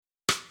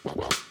You're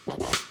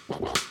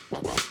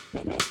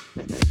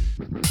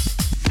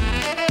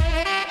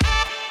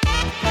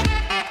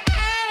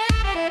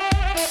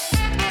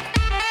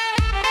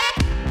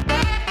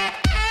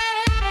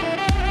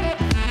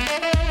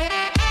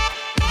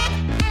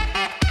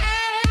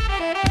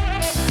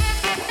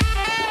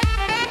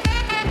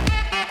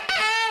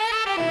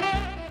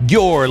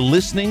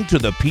listening to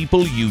the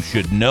People You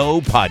Should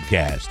Know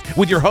podcast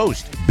with your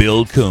host,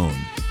 Bill Kuhn.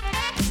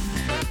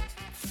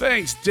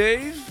 Thanks,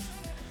 Dave.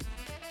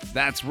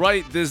 That's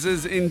right. This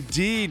is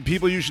indeed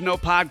People You Should Know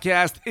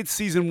podcast. It's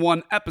season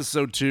 1,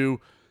 episode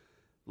 2.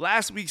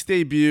 Last week's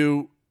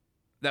debut,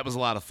 that was a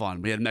lot of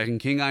fun. We had Megan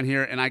King on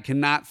here, and I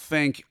cannot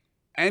thank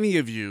any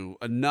of you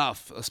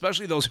enough,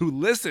 especially those who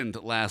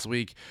listened last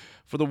week,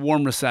 for the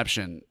warm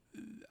reception.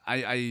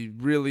 I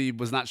really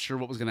was not sure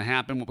what was going to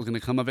happen, what was going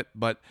to come of it,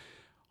 but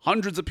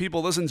hundreds of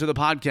people listened to the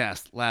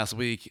podcast last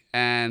week,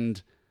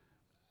 and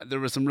there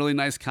were some really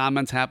nice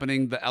comments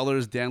happening. The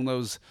Ehlers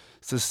Danlos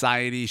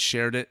Society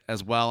shared it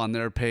as well on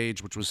their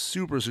page, which was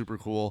super, super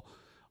cool.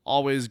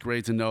 Always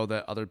great to know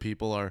that other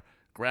people are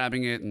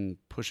grabbing it and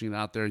pushing it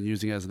out there and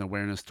using it as an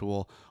awareness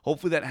tool.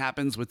 Hopefully that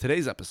happens with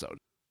today's episode.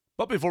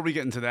 But before we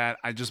get into that,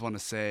 I just want to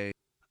say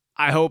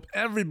I hope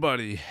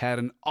everybody had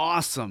an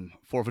awesome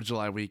 4th of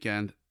July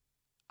weekend.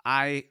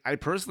 I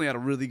personally had a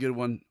really good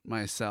one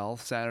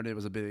myself. Saturday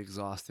was a bit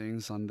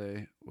exhausting.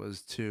 Sunday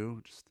was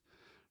too, just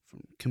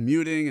from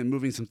commuting and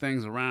moving some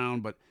things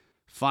around. But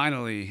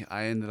finally,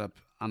 I ended up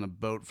on a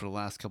boat for the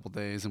last couple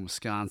days in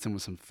Wisconsin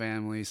with some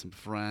family, some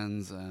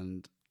friends,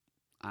 and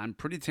I'm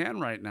pretty tan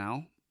right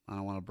now. I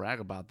don't want to brag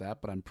about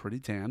that, but I'm pretty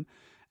tan.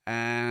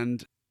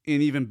 And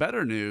in even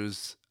better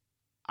news,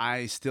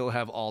 I still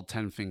have all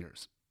 10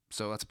 fingers.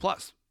 So that's a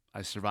plus.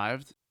 I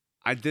survived.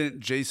 I didn't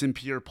Jason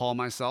Pierre-Paul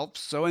myself,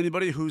 so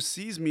anybody who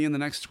sees me in the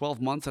next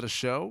 12 months at a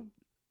show,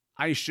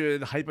 I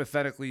should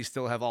hypothetically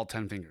still have all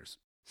 10 fingers.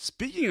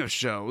 Speaking of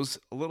shows,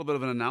 a little bit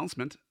of an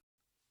announcement.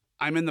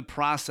 I'm in the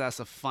process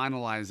of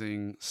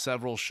finalizing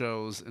several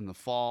shows in the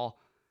fall.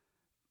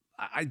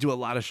 I do a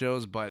lot of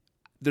shows, but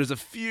there's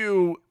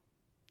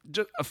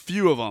just a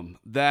few of them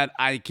that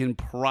I can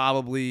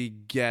probably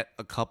get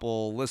a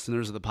couple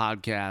listeners of the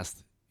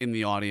podcast in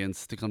the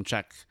audience to come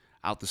check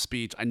out the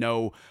speech. I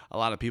know a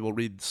lot of people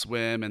read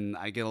Swim, and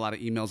I get a lot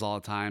of emails all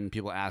the time,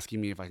 people asking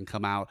me if I can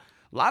come out.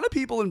 A lot of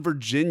people in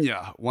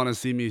Virginia want to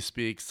see me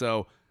speak,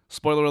 so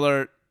spoiler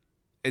alert,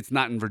 it's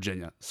not in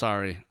Virginia.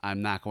 Sorry,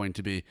 I'm not going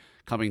to be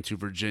coming to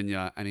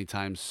Virginia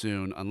anytime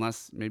soon,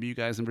 unless maybe you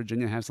guys in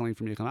Virginia have something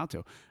for me to come out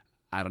to.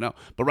 I don't know.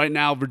 But right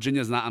now,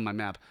 Virginia is not on my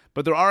map.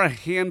 But there are a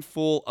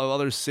handful of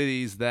other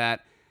cities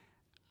that,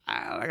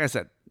 like I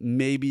said,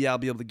 maybe I'll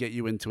be able to get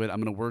you into it.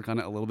 I'm going to work on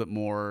it a little bit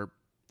more.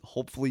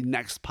 Hopefully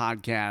next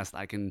podcast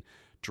I can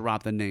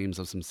drop the names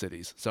of some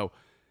cities. So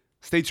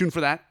stay tuned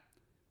for that.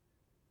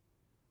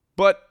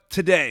 But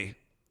today,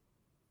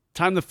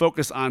 time to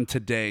focus on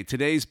today.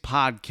 Today's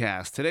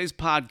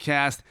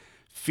podcast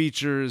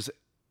features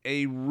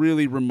a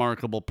really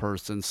remarkable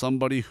person,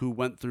 somebody who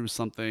went through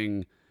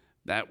something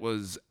that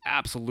was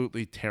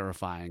absolutely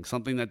terrifying,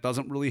 something that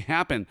doesn't really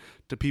happen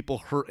to people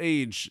her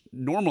age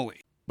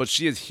normally. But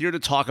she is here to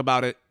talk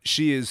about it.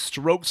 She is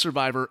stroke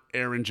survivor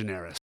Erin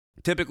Gianaras.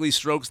 Typically,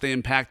 strokes, they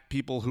impact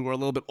people who are a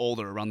little bit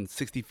older, around the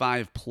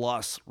 65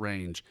 plus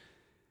range.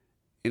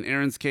 In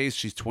Erin's case,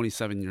 she's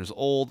 27 years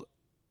old,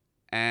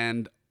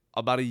 and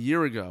about a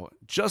year ago,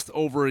 just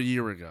over a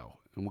year ago,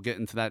 and we'll get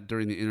into that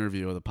during the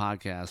interview of the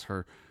podcast,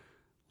 her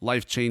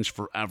life changed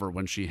forever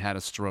when she had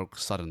a stroke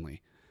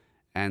suddenly.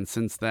 And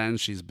since then,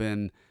 she's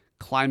been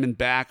climbing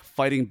back,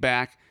 fighting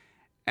back,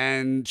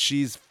 and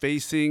she's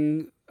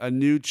facing a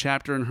new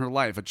chapter in her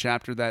life, a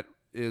chapter that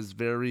is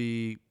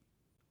very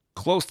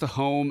close to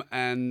home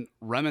and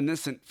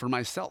reminiscent for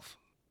myself.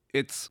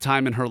 It's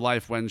time in her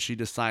life when she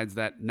decides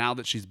that now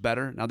that she's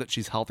better, now that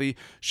she's healthy,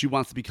 she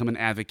wants to become an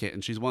advocate.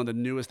 And she's one of the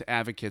newest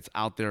advocates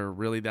out there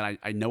really that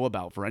I know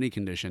about for any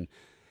condition.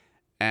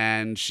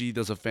 And she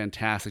does a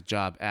fantastic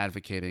job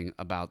advocating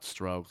about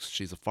strokes.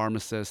 She's a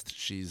pharmacist.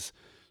 She's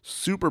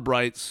super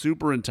bright,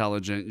 super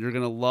intelligent. You're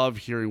going to love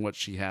hearing what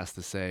she has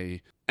to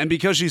say. And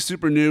because she's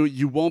super new,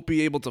 you won't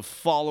be able to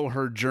follow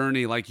her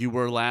journey like you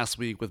were last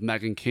week with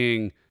Megan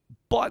King.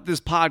 But this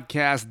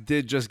podcast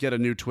did just get a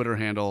new Twitter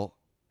handle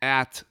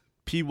at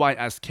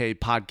PYSK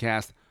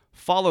Podcast.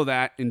 Follow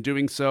that. In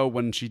doing so,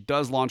 when she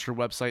does launch her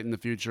website in the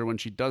future, when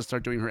she does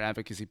start doing her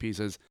advocacy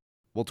pieces,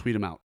 we'll tweet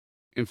them out.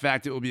 In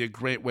fact, it will be a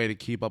great way to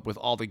keep up with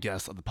all the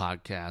guests of the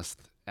podcast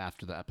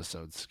after the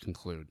episodes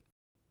conclude.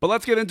 But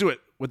let's get into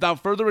it.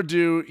 Without further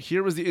ado,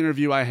 here was the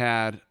interview I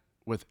had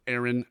with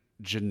Erin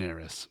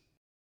Gianaras.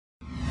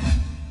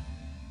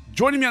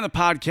 Joining me on the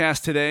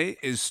podcast today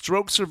is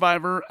stroke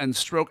survivor and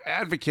stroke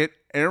advocate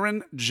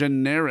Erin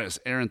Gianaras.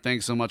 Erin,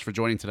 thanks so much for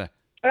joining today.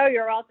 Oh,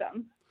 you're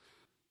welcome.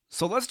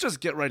 So let's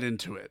just get right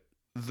into it.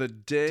 The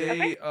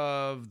day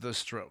of the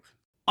stroke.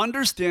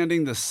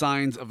 Understanding the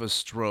signs of a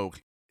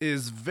stroke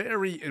is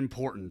very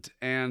important,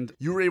 and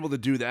you were able to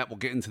do that. We'll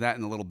get into that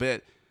in a little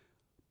bit.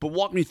 But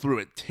walk me through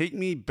it. Take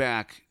me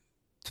back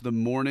to the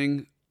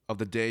morning of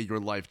the day your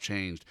life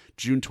changed,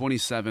 June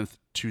 27th,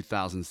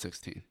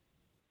 2016.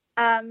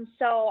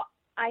 So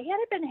I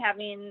had been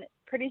having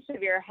pretty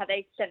severe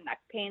headaches and neck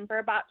pain for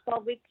about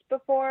 12 weeks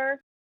before,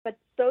 but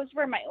those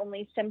were my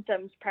only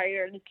symptoms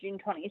prior to June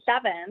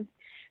 27th.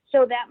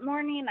 So that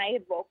morning I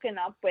had woken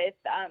up with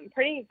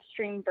pretty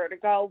extreme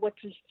vertigo, which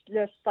was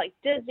just like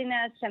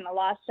dizziness and a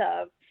loss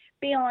of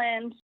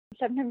balance,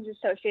 sometimes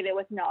associated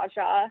with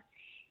nausea.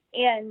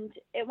 And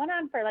it went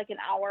on for like an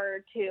hour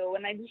or two,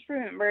 and I just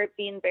remember it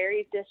being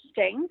very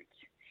distinct.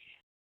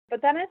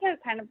 But then it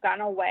had kind of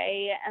gone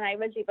away, and I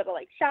was able to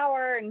like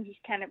shower and just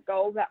kind of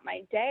go about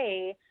my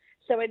day.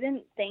 So I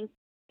didn't think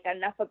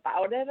enough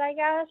about it, I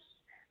guess.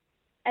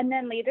 And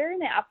then later in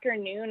the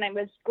afternoon, I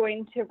was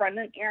going to run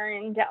an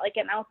errand at like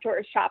an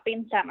outdoor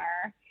shopping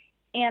center.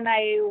 And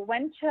I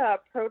went to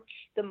approach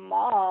the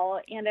mall,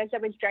 and as I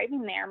was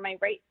driving there, my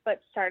right foot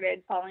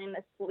started falling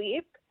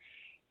asleep.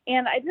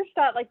 And I just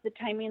thought like the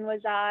timing was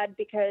odd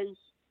because,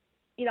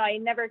 you know, I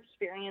never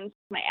experienced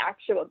my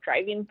actual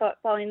driving foot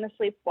falling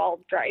asleep while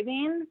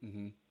driving.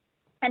 Mm-hmm.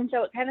 And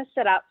so it kind of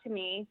stood out to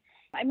me.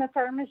 I'm a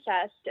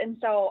pharmacist. And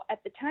so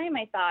at the time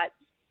I thought,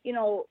 you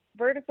know,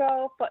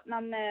 vertigo, foot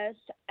numbness,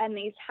 and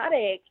these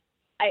headaches,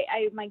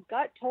 my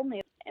gut told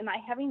me, am I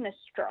having a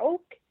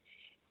stroke?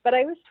 But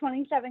I was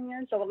 27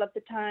 years old at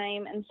the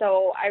time. And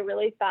so I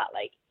really thought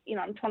like, you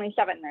know, I'm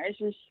 27, there's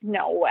just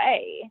no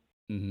way.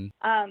 Mm-hmm.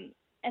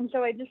 And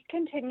so I just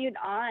continued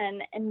on,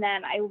 and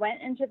then I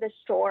went into the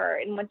store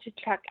and went to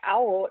check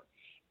out,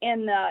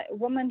 and the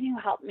woman who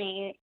helped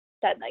me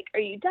said, like,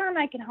 are you done?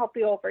 I can help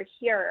you over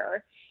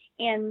here.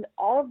 And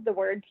all of the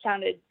words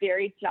sounded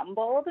very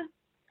jumbled,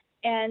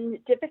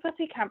 and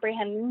difficulty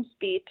comprehending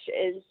speech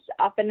is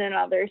often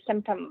another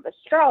symptom of a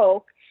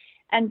stroke,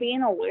 and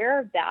being aware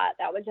of that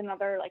was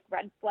another, like,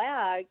 red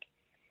flag.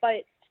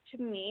 But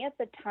to me at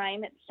the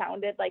time, it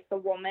sounded like the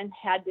woman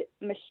had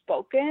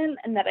misspoken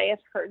and that I had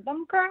heard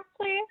them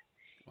correctly.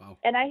 Wow.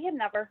 And I had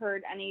never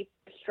heard any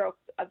stroke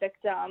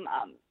victim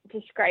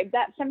describe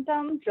that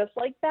symptom just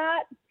like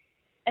that.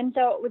 And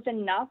so it was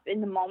enough in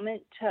the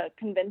moment to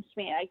convince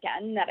me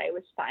again that I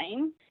was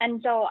fine.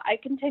 And so I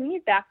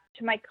continued back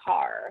to my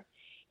car.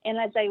 And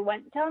as I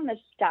went down the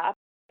step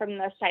from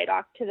the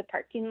sidewalk to the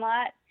parking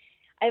lot,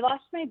 I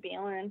lost my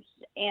balance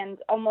and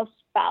almost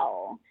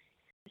fell.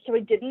 So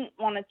I didn't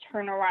want to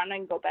turn around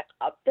and go back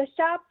up the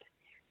step.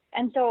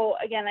 And so,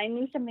 again, I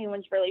knew something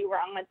was really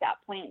wrong at that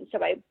point.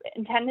 So I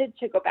intended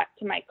to go back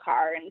to my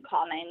car and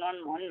call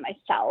 911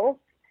 myself.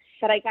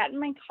 But I got in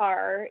my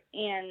car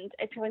and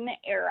I turned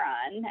the air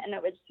on, and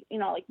it was, you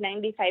know, like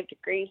 95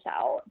 degrees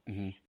out.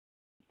 Mm-hmm.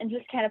 And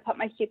just kind of put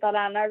my seatbelt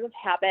on out of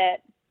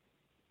habit.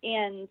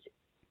 And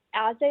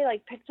as I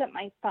like picked up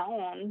my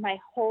phone, my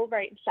whole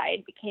right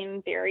side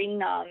became very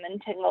numb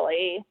and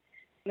tingly.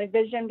 My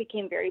vision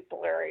became very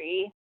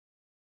blurry.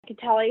 I could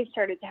tell I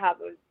started to have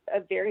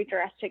a very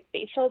drastic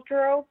facial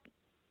droop.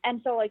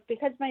 And so, like,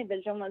 because my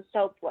vision was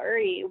so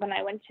blurry, when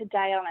I went to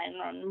dial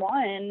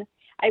 911,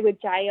 I would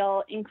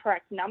dial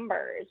incorrect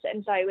numbers.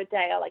 And so I would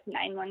dial, like,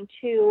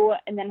 912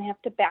 and then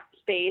have to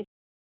backspace.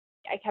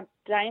 I kept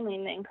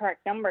dialing the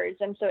incorrect numbers.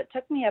 And so it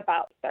took me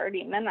about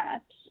 30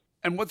 minutes.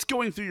 And what's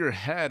going through your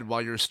head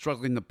while you're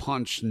struggling to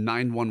punch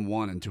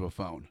 911 into a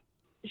phone?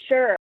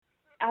 Sure.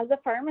 As a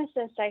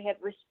pharmacist, I had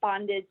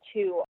responded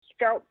to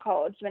stroke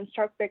codes when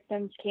stroke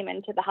victims came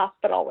into the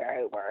hospital where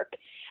I work.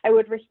 I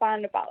would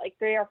respond about like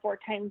 3 or 4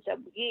 times a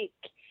week.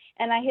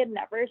 And I had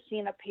never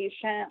seen a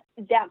patient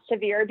that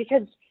severe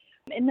because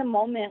in the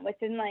moment,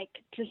 within like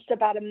just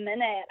about a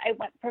minute, I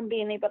went from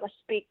being able to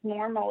speak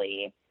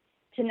normally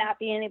to not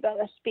being able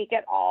to speak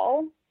at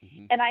all.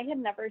 Mm-hmm. And I had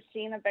never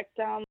seen a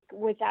victim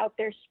without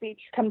their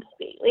speech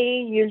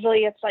completely.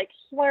 Usually it's like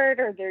slurred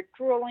or they're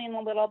drooling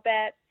a little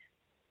bit.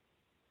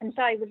 And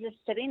so I was just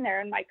sitting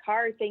there in my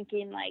car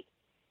thinking, like,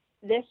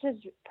 this has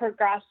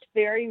progressed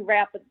very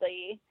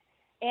rapidly.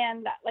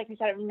 And like I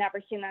said, I've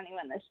never seen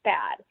anyone this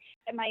bad.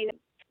 And my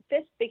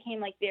fist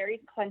became, like,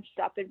 very clenched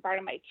up in front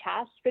of my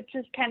chest, which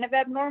is kind of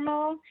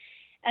abnormal.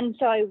 And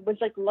so I was,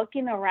 like,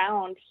 looking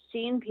around,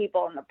 seeing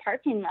people in the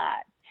parking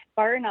lot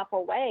far enough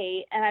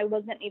away, and I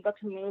wasn't able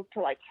to move to,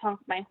 like,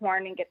 honk my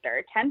horn and get their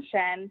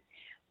attention.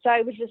 So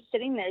I was just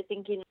sitting there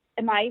thinking,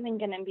 am I even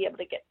going to be able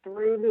to get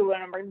through to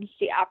an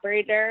emergency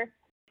operator?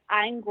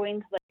 I'm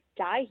going to like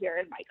die here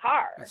in my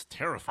car. That's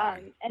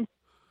terrifying. And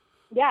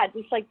yeah,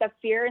 just like the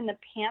fear and the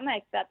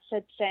panic that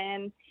sits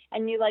in,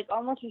 and you like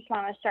almost just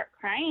want to start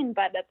crying,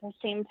 but at the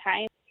same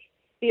time,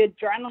 the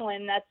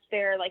adrenaline that's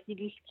there, like you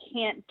just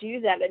can't do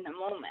that in the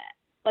moment.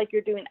 Like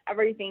you're doing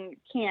everything you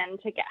can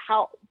to get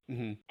help.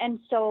 Mm-hmm. And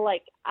so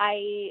like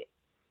I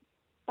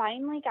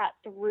finally got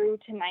through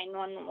to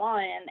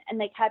 911,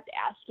 and they kept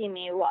asking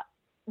me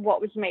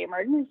what was my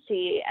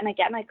emergency. And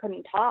again, I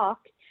couldn't talk.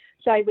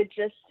 So I would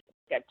just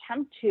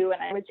attempt to,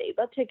 and I was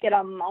able to get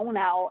a moan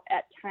out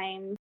at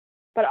times,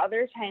 but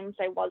other times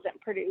I wasn't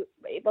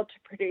able to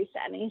produce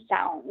any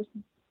sounds.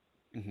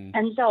 Mm-hmm.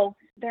 And so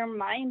their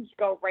minds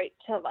go right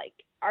to like,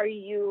 are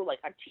you like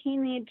a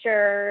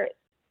teenager?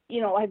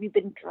 You know, have you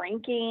been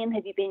drinking?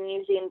 Have you been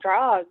using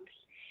drugs?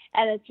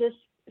 And it just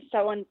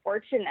so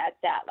unfortunate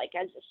that, like,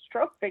 as a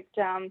stroke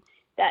victim,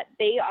 that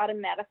they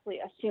automatically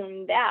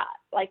assume that,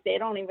 like, they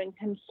don't even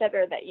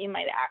consider that you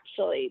might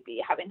actually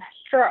be having a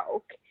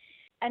stroke.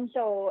 And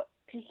so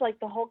just like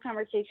the whole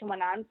conversation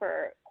went on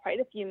for quite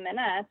a few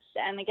minutes.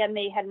 And again,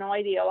 they had no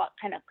idea what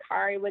kind of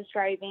car I was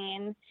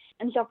driving.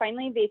 And so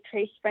finally they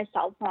traced my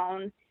cell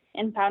phone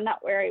and found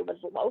out where I was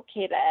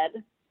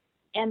located.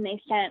 And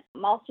they sent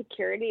mall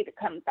security to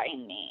come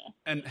find me.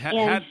 And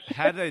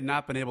had they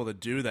not been able to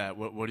do that,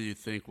 what do you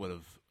think would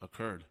have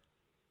occurred?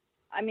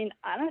 I mean,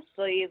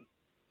 honestly,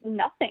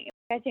 nothing.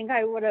 I think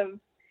I would have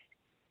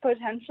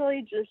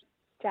potentially just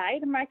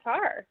died in my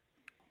car.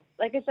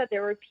 Like I said,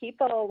 there were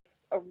people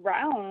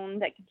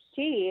around that could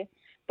see,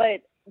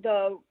 but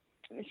the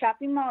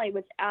shopping mall I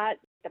was at,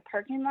 the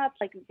parking lot's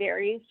like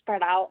very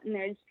spread out, and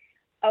there's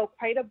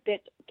quite a big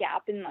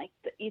gap in like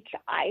each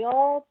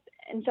aisle.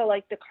 And so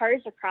like the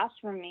cars across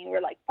from me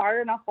were like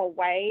far enough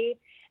away,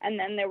 and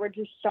then there were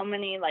just so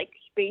many like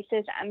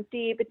spaces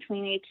empty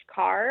between each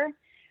car.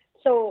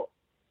 So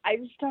I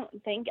just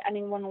don't think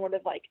anyone would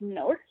have like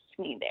noticed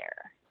me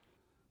there.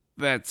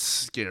 That's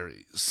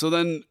scary. So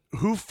then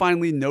who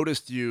finally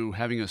noticed you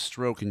having a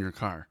stroke in your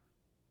car?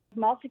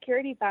 Mall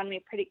security found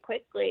me pretty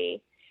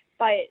quickly,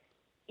 but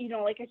you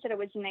know, like I said, it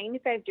was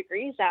 95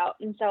 degrees out.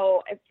 And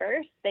so at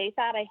first they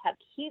thought I had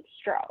heat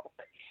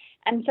stroke.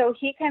 And so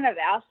he kind of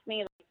asked me,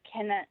 like,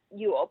 can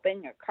you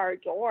open your car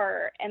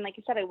door? And like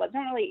I said, I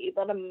wasn't really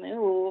able to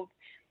move.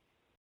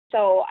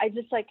 So I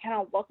just like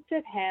kind of looked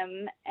at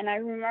him, and I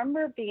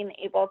remember being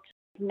able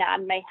to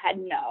nod my head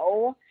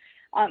no.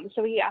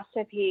 So he asked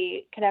if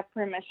he could have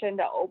permission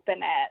to open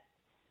it.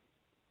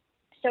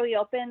 So he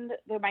opened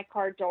my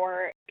car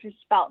door, just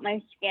felt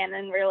my skin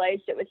and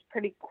realized it was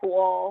pretty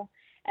cool,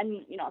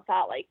 and, you know,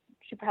 thought like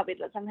she probably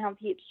doesn't have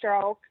heat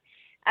stroke,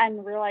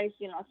 and realized,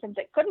 you know, since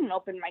I couldn't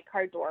open my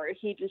car door,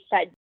 he just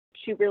said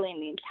she really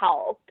needs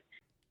help.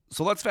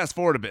 So let's fast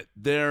forward a bit.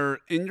 They're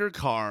in your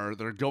car,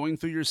 they're going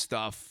through your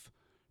stuff,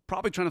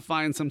 probably trying to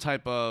find some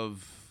type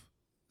of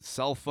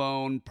cell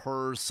phone,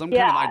 purse, some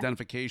kind of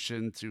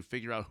identification to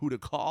figure out who to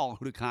call,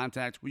 who to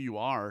contact, who you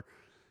are.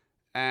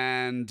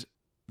 And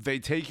they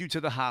take you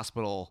to the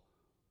hospital.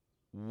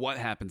 What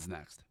happens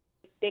next?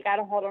 They got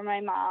a hold of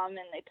my mom, and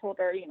they told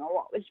her, you know,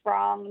 what was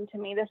wrong, and to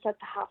meet us at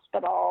the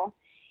hospital.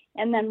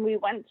 And then we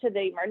went to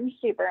the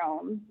emergency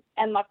room,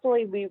 and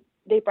luckily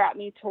they brought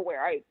me to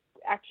where I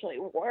actually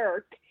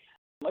work,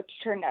 which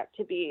turned out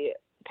to be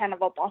kind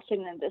of a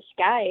blessing in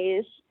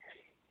disguise.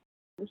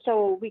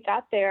 So we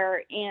got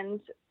there, and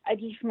I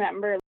just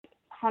remember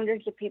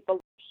hundreds of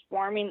people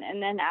swarming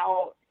in and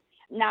out,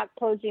 not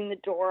closing the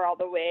door all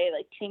the way,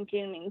 like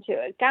changing me into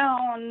a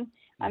gown.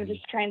 I'm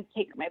just trying to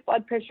take my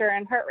blood pressure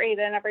and heart rate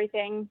and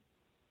everything.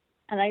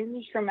 And I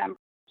just remember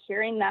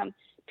hearing them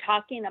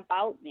talking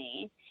about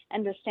me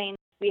and just saying,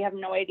 we have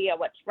no idea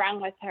what's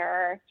wrong with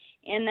her.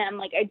 And then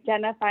like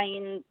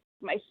identifying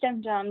my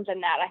symptoms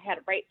and that I had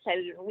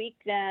right-sided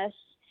weakness.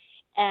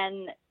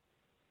 And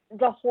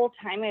the whole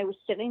time I was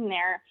sitting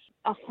there,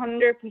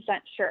 100%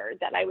 sure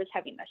that I was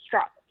having a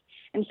stroke.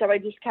 And so I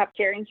just kept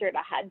staring straight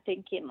ahead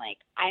thinking, like,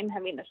 I'm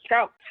having a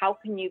stroke. How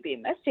can you be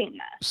missing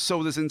this?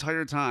 So this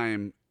entire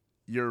time,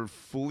 you're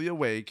fully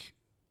awake,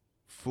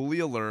 fully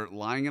alert,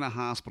 lying in a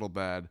hospital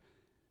bed.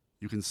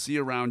 You can see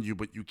around you,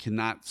 but you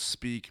cannot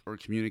speak or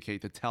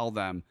communicate to tell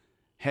them,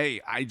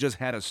 hey, I just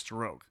had a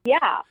stroke.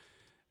 Yeah.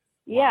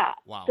 Yeah.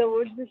 Wow. So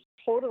it was just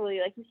totally,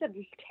 like you said,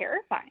 just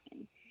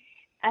terrifying.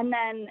 And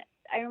then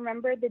I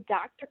remember the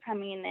doctor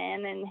coming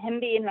in and him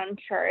being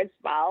unsure as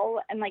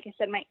well. And like I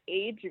said, my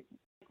age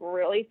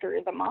really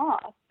threw them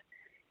off.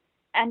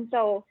 And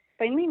so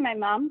finally my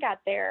mom got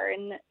there,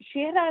 and she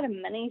had a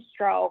mini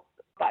stroke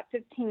about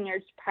 15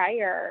 years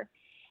prior.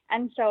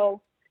 And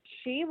so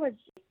she was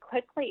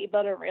quickly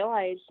able to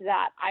realize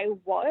that I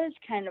was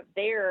kind of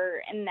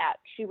there, and that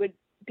she would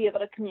be able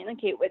to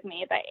communicate with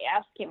me by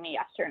asking me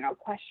yes or no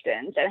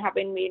questions and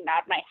having me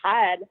nod my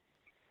head.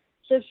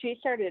 So she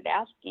started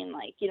asking,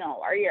 like, you know,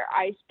 are your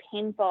eyes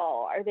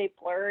painful? Are they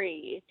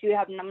blurry? Do you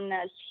have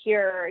numbness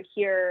here,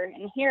 here,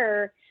 and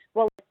here?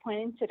 Well, like,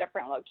 pointing to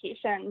different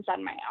locations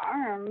on my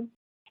arm.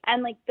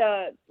 And, like,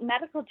 the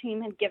medical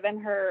team had given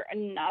her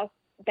enough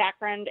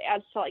background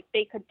as to, like,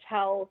 they could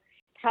tell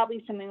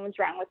probably something was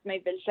wrong with my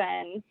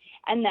vision,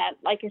 and that,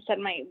 like I said,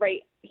 my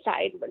right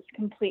side was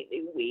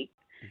completely weak.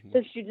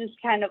 So she just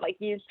kind of, like,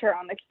 used her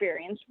own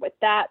experience with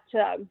that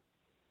to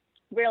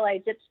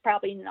realize it's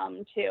probably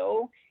numb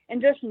too.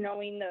 And just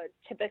knowing the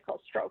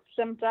typical stroke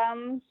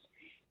symptoms,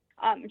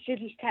 she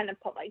just kind of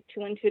put like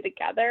two and two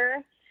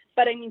together.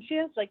 But I mean, she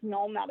has like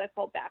no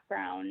medical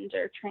background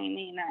or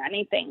training or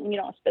anything, you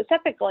know,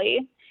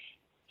 specifically.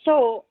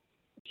 So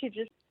she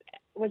just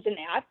was an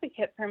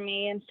advocate for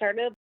me and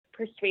started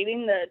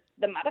persuading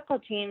the medical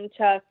team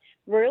to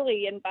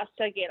really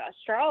investigate a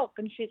stroke.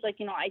 And she's like,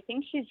 you know, I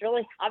think she's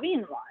really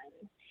having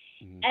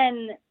one.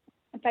 And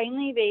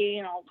finally they,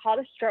 you know, called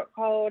a stroke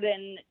code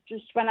and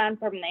just went on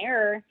from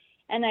there.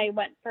 And I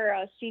went for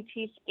a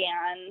CT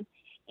scan,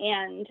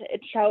 and it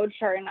showed,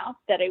 sure enough,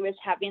 that I was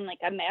having like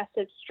a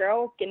massive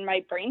stroke in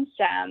my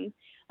brainstem.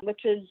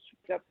 which is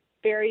a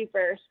very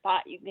rare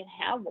spot you can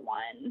have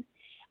one.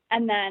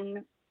 And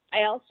then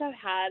I also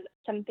had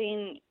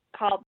something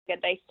called a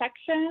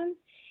dissection,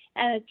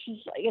 and it's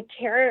just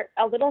like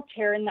a little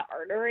tear in the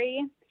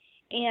artery.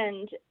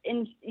 And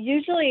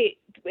usually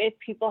if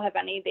people have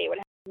any, they would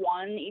have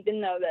one,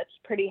 even though that's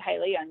pretty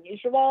highly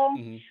unusual.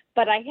 Mm-hmm.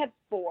 But I had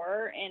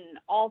 4 in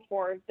all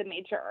 4 of the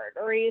major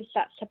arteries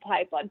that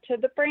supply blood to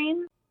the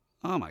brain.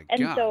 Oh my God.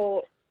 And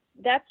so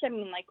that's,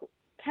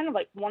 kind of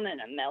like 1 in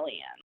a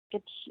million.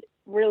 It's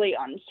really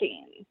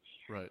unseen.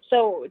 Right.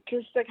 So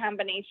just the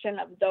combination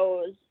of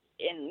those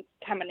in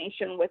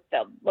combination with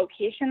the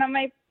location of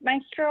my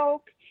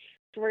stroke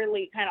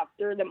really kind of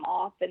threw them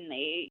off, and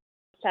they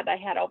said I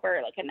had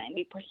over like a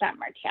 90%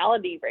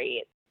 mortality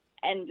rate,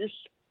 and just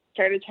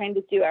started trying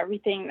to do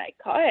everything I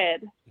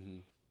could. Mm-hmm.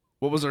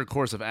 What was their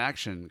course of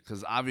action?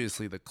 Because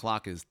obviously the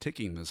clock is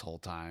ticking this whole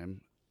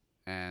time,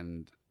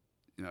 and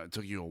it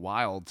took you a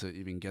while to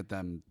even get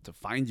them to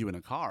find you in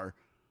a car.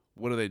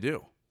 What do they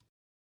do?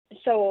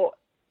 So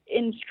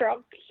in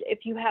strokes,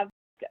 if you have,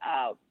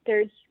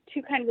 there's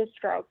 2 kinds of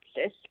strokes,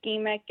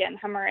 ischemic and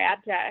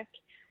hemorrhagic.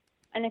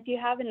 And if you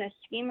have an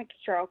ischemic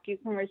stroke, you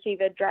can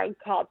receive a drug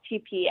called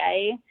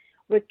TPA,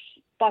 which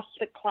busts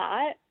the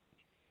clot.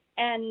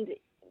 And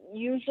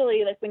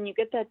usually, like when you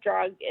get that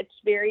drug, it's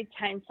very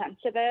time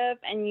sensitive,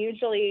 and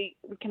usually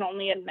we can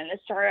only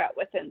administer it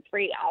within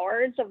 3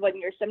 hours of when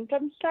your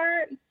symptoms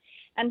start.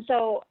 And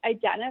so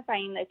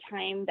identifying the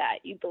time that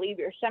you believe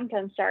your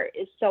symptoms start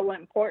is so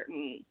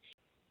important.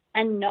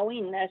 And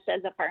knowing this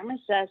as a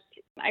pharmacist,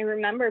 I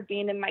remember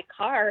being in my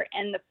car,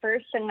 and the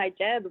first thing I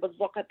did was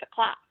look at the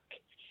clock.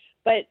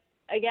 But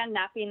again,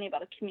 not being able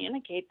to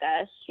communicate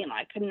this,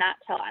 I could not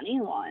tell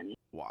anyone.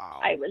 Wow.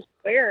 I was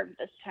aware of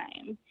this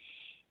time.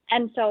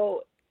 And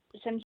so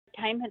since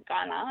time had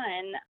gone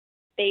on,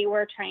 they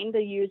were trying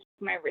to use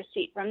my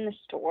receipt from the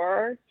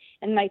store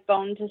and my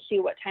phone to see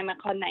what time I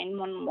called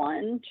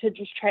 911 to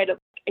just try to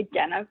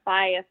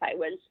identify if I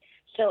was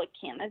still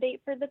a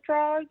candidate for the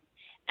drug.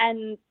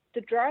 And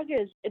the drug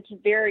it's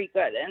very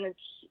good, and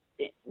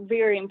it's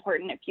very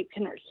important if you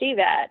can receive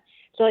it.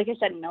 So like I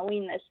said,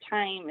 knowing this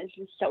time is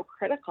just so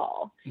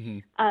critical.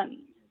 Mm-hmm.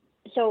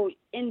 So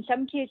in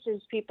some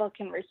cases, people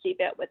can receive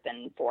it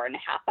within 4.5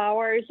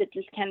 hours. It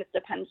just kind of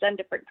depends on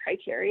different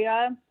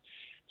criteria.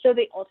 So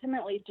they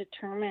ultimately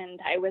determined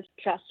I was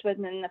just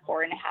within the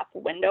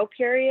 4.5 window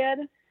period,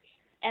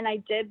 and I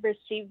did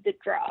receive the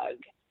drug.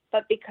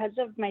 But because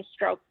of my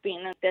stroke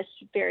being this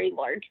very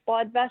large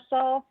blood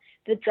vessel,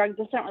 the drug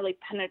doesn't really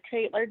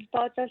penetrate large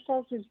blood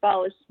vessels as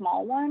well as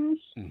small ones.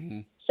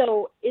 Mm-hmm.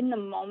 So in the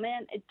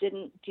moment, it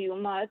didn't do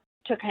much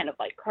to kind of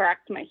like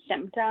correct my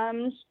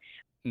symptoms.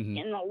 Mm-hmm.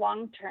 In the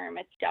long term,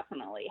 it's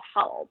definitely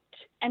helped.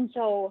 And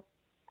so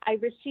I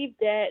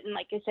received it, and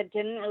like I said,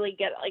 didn't really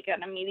get like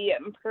an immediate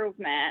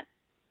improvement.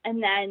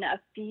 And then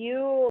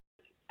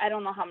I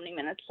don't know how many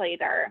minutes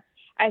later,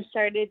 I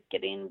started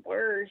getting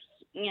worse,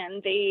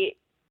 and they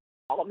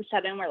all of a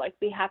sudden were like,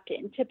 we have to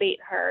intubate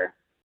her.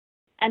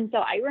 And so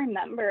I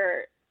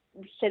remember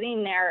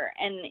sitting there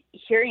and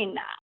hearing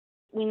that.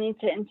 We need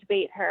to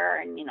intubate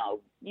her and,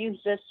 use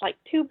this like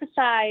tube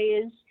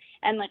size.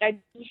 And like, I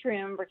just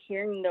remember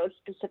hearing those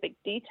specific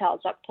details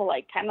up to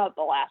like kind of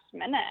the last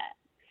minute.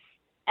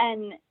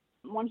 And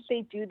once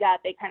they do that,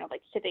 they kind of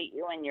like sedate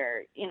you, and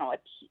you're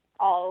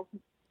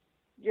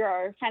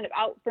kind of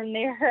out from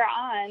there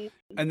on.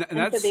 And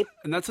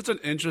that's such an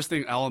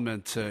interesting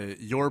element to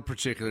your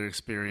particular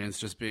experience,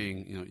 just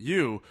being,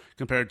 you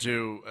compared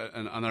to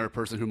another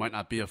person who might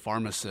not be a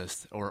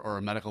pharmacist or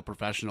a medical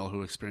professional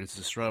who experiences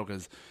a stroke.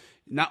 Is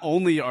not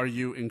only are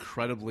you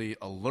incredibly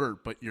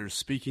alert, but you're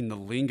speaking the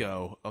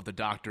lingo of the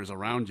doctors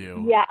around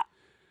you. Yeah.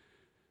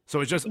 So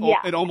it's just,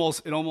 it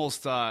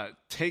almost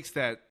takes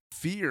that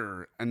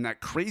fear and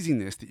that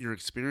craziness that you're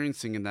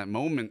experiencing in that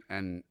moment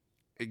and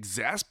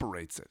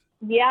exasperates it.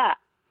 Yeah.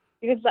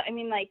 Because,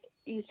 like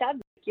you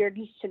said, you're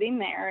just sitting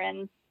there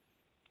and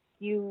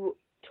you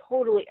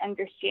totally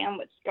understand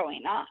what's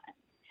going on,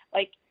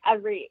 like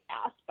every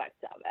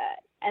aspect of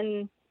it.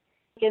 And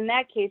in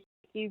that case,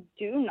 you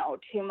do know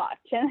too much,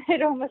 and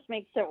it almost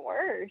makes it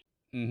worse.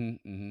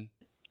 Mm-hmm, mm-hmm.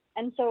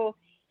 And so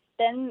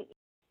then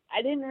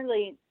I didn't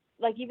really,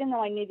 even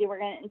though I knew they were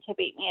going to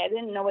intubate me, I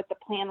didn't know what the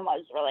plan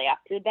was really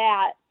after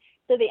that.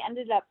 So they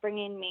ended up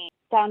bringing me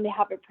down to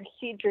have a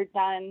procedure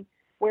done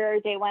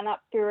where they went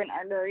up through an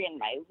artery in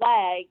my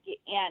leg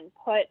and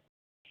put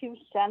 2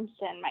 stents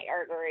in my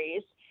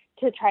arteries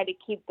to try to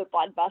keep the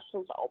blood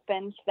vessels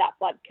open so that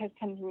blood could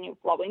continue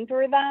flowing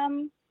through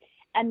them.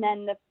 And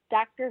then the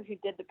doctor who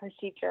did the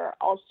procedure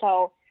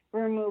also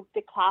removed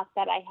the clot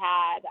that I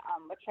had,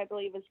 which I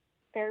believe was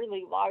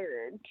fairly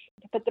large.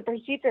 But the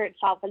procedure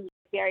itself is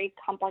very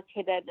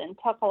complicated and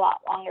took a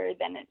lot longer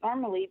than it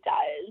normally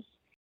does.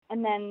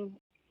 And then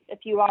a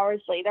few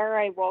hours later,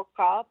 I woke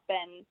up,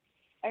 and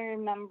I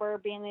remember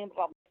being able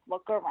to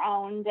look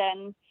around,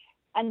 and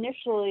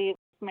initially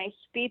my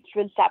speech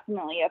was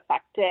definitely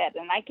affected,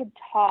 and I could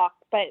talk,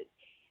 but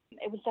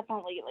it was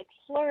definitely like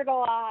slurred a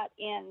lot,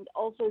 and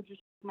also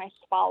just my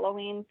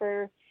swallowing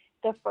for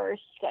the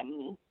first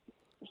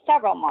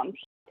several months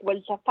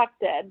was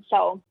affected.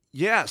 So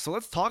Yeah, so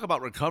let's talk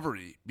about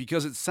recovery,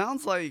 because it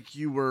sounds like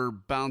you were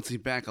bouncing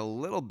back a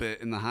little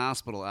bit in the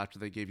hospital after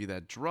they gave you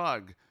that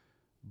drug.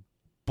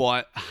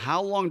 But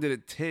how long did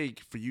it take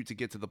for you to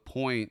get to the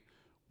point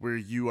where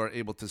you are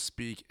able to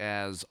speak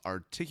as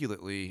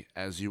articulately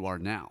as you are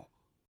now?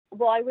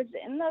 well, I was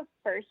in the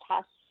first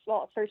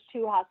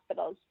two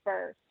hospitals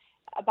for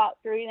about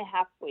 3.5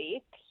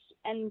 weeks.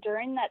 And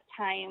during that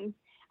time,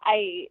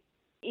 I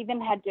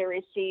even had to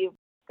receive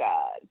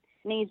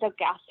a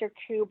nasogastric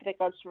tube that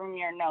goes from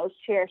your nose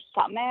to your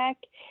stomach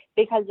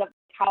because of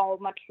how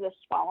much the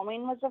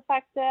swallowing was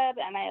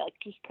affected. And I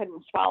just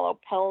couldn't swallow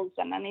pills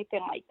and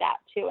anything like that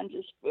too, and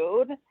just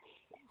food.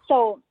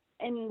 So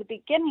in the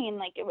beginning,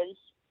 it was,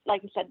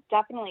 like I said,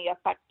 definitely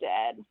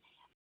affected.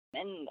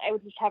 And I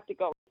would just have to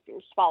go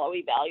through swallow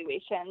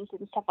evaluations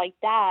and stuff like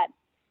that.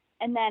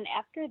 And then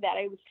after that,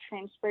 I was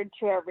transferred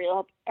to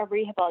a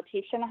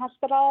rehabilitation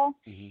hospital,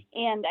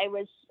 and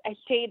I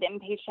stayed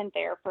inpatient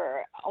there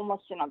for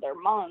almost another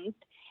month.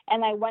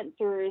 And I went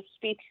through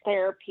speech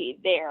therapy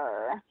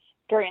there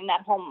during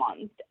that whole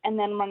month. And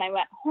then when I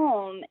went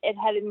home, it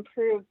had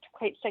improved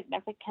quite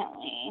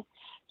significantly.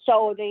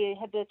 So they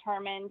had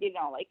determined,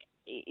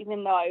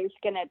 even though I was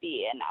going to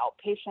be in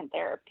outpatient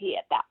therapy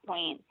at that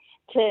point,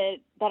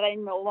 that I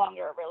no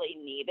longer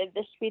really needed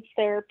the speech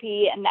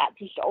therapy, and that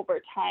just over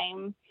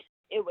time,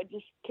 it would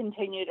just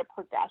continue to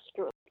progress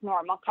through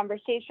normal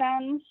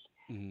conversations.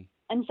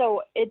 And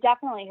so it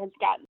definitely has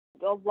gotten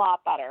a lot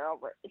better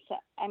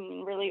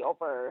really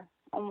over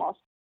almost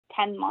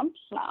 10 months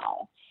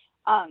now.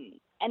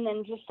 And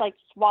then just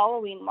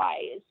swallowing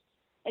wise,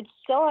 it's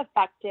still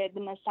affected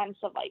in the sense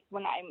of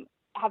when I'm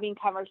having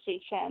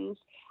conversations,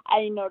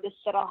 I notice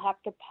that I'll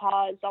have to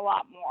pause a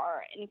lot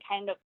more and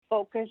kind of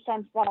focus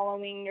on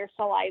swallowing your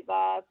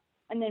saliva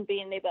and then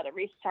being able to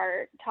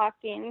restart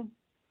talking.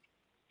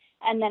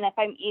 And then if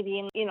I'm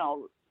eating,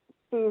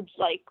 foods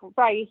like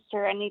rice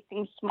or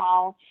anything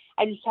small,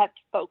 I just have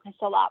to focus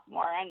a lot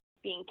more on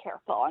being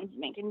careful and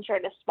making sure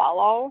to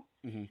swallow.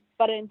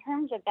 But in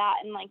terms of that,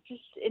 and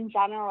just in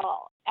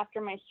general, after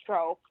my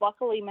stroke,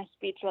 luckily my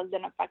speech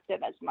wasn't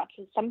affected as much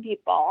as some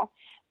people,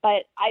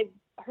 but I've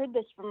heard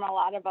this from a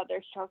lot of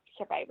other stroke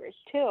survivors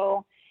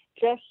too.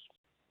 Just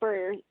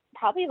for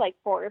probably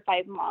 4 or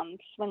 5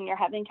 months, when you're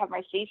having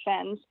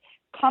conversations,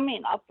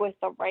 coming up with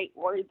the right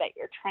word that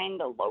you're trying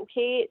to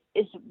locate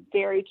is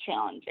very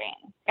challenging.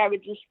 I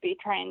would just be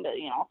trying to,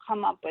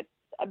 come up with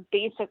a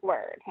basic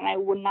word, and I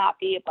would not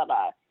be able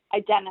to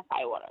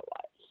identify what it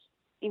was.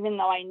 Even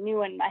though I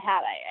knew in my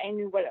head, I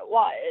knew what it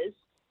was,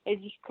 I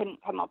just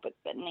couldn't come up with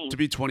the name. To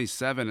be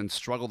 27 and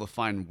struggle to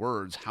find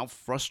words, how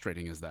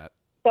frustrating is that?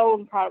 So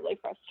incredibly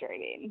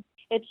frustrating.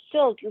 It's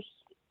still just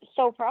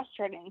so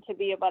frustrating to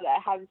be able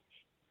to have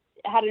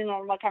had a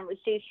normal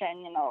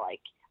conversation,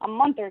 a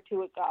month or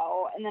two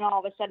ago, and then all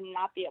of a sudden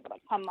not be able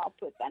to come up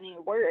with any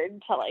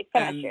word to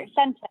finish your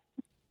sentence.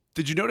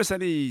 Did you notice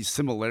any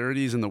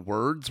similarities in the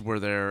words? Were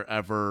there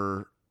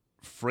ever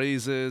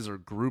phrases or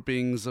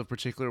groupings of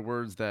particular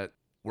words that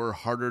were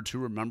harder to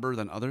remember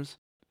than others?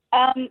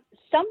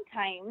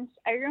 Sometimes.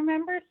 I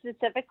remember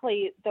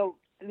specifically the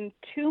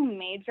two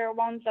major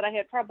ones that I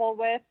had trouble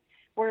with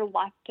were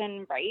left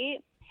and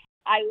right.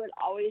 I would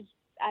always,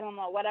 I don't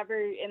know, whatever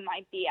it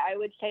might be, I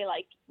would say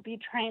be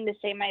trying to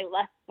say my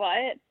left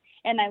foot,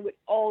 and I would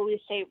always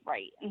say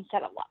right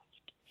instead of left.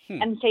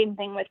 And same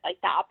thing with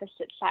the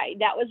opposite side.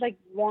 That was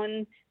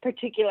one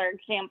particular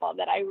example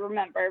that I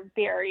remember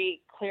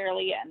very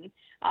clearly and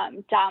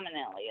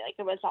dominantly.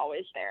 It was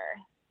always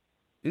there.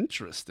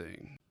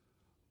 Interesting.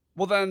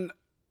 Well then,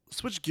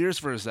 switch gears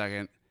for a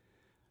second.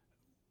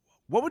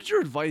 What would your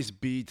advice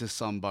be to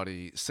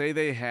somebody, say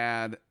they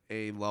had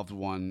a loved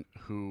one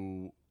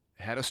who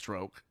had a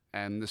stroke,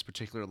 and this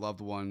particular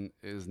loved one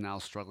is now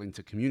struggling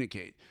to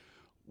communicate?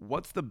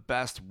 What's the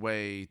best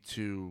way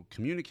to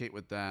communicate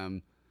with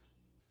them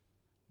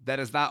that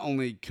is not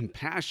only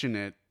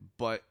compassionate,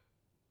 but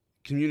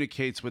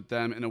communicates with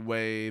them in a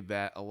way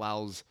that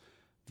allows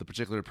the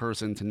particular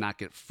person to not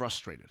get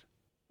frustrated?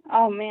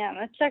 Oh man,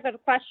 that's a good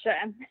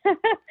question.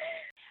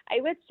 I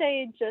would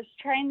say just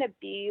trying to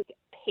be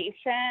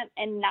patient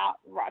and not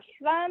rush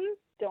them.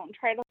 Don't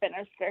try to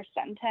finish their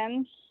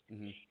sentence.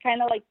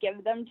 Kind of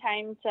give them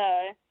time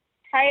to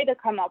try to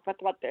come up with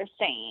what they're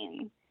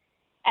saying,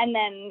 and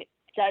then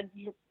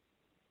judge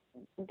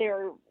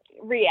their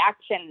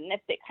reaction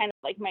if they kind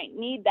of might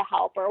need the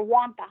help or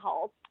want the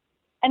help.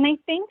 And I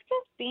think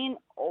just being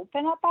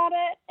open about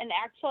it and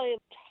actually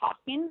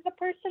talking to the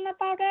person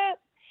about it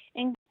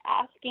and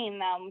asking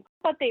them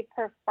what they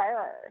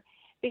prefer,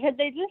 because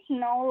they just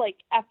know,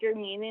 after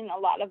meeting a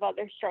lot of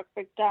other stroke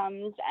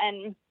victims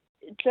and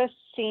just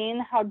seeing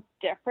how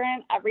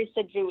different every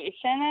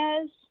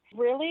situation is,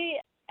 really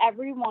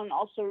everyone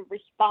also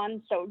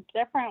responds so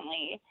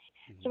differently.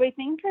 So I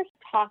think just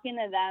talking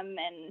to them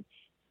and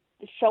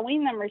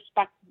showing them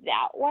respect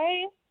that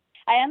way,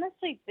 I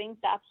honestly think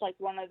that's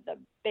one of the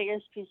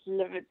biggest pieces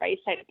of advice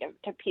I give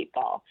to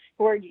people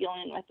who are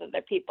dealing with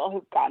other people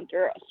who've gone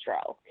through a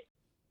stroke.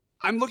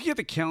 I'm looking at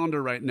the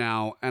calendar right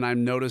now, and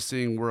I'm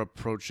noticing we're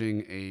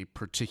approaching a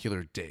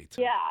particular date.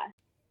 Yeah.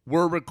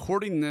 We're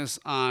recording this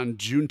on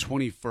June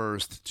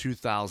 21st,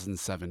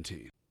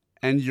 2017.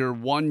 And your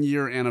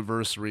 1-year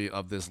anniversary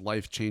of this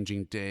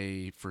life-changing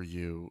day for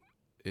you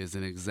is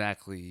in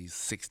exactly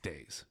 6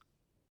 days.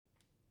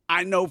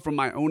 I know from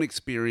my own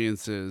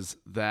experiences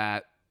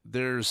that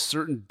there's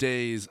certain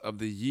days of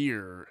the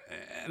year,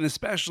 and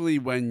especially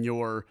when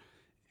you're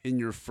in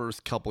your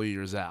first couple of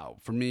years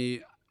out. For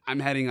me, I'm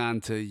heading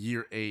on to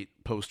year 8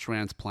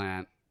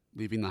 post-transplant,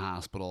 leaving the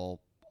hospital,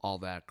 all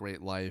that,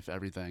 great life,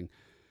 everything.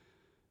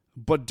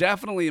 But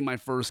definitely in my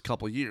first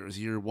couple of years,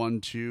 year 1,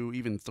 2,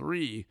 even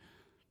 3,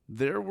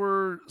 there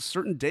were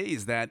certain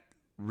days that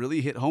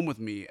really hit home with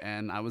me,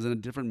 and I was in a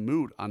different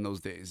mood on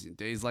those days.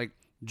 Days like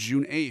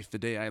June 8th, the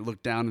day I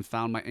looked down and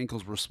found my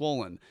ankles were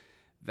swollen.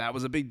 That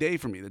was a big day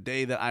for me. The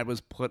day that I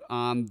was put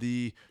on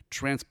the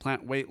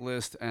transplant wait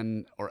list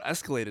or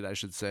escalated, I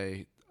should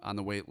say, on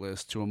the wait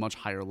list to a much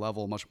higher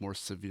level, much more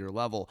severe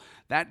level.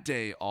 That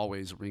day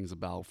always rings a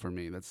bell for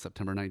me. That's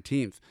September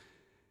 19th.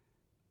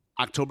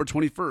 October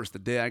 21st, the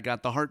day I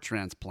got the heart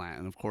transplant.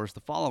 And of course,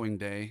 the following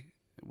day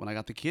when I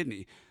got the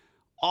kidney.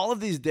 All of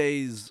these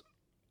days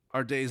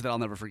are days that I'll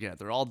never forget.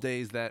 They're all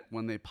days that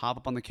when they pop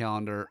up on the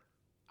calendar,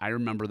 I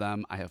remember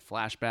them. I have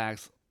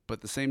flashbacks. But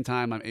at the same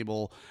time, I'm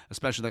able,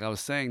 especially like I was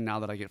saying, now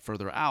that I get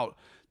further out,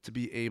 to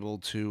be able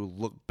to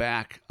look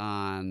back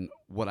on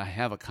what I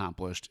have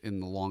accomplished in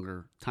the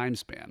longer time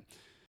span.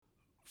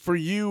 For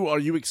you, are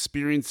you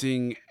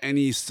experiencing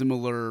any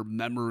similar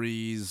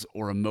memories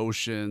or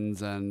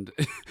emotions? And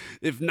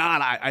if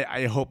not,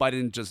 I hope I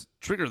didn't just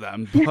trigger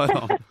them.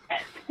 But,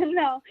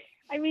 No,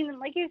 I mean,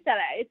 like you said,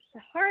 it's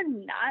hard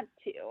not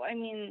to. I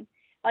mean,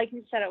 like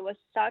you said, it was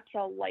such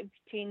a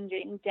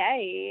life-changing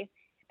day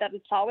that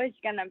it's always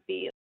going to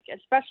be,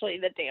 especially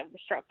the day of the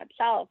stroke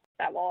itself,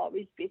 that will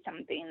always be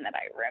something that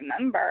I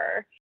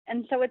remember.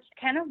 And so it's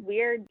kind of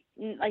weird,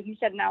 like you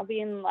said, now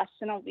being less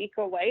than a week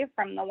away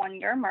from the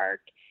 1-year mark,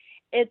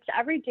 it's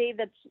every day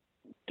that's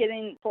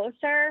getting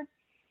closer.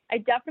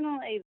 It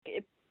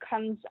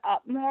comes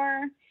up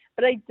more,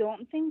 but I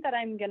don't think that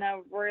I'm going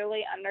to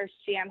really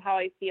understand how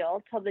I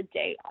feel till the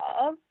day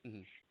of.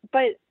 Mm-hmm.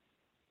 But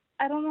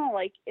I don't know,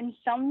 like in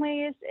some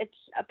ways it's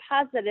a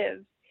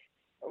positive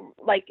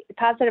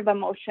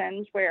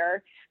emotions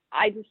where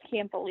I just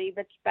can't believe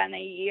it's been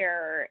a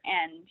year,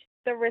 and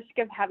the risk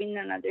of having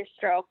another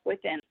stroke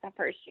within the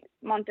first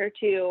month or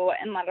two,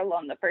 and let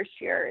alone the first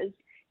year, is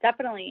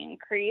definitely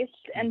increased.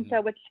 Mm-hmm. And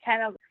so it's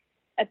kind of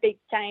a big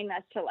sign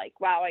as to like,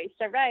 wow, I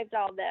survived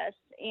all this,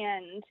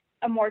 and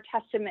a more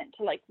testament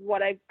to like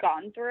what I've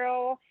gone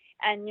through.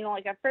 And, you know,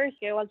 like at first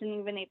I wasn't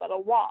even able to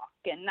walk,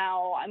 and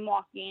now I'm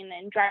walking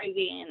and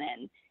driving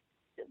and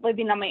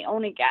living on my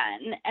own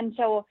again. And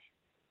so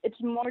it's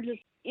more just,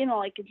 you know,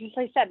 like just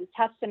like I said, a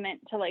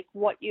testament to like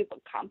what you've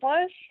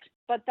accomplished.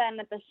 But then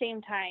at the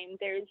same time,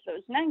 there's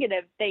those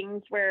negative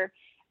things where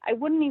I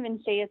wouldn't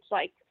even say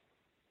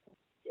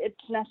it's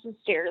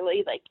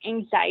necessarily like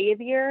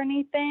anxiety or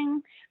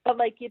anything, but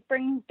like it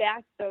brings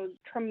back those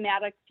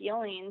traumatic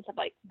feelings of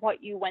like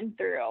what you went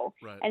through,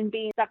 right, and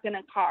being stuck in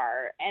a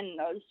car, and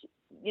those,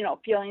 you know,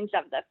 feelings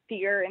of the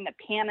fear and the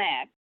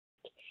panic.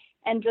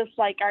 And just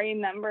like I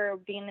remember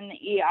being in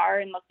the ER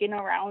and looking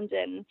around,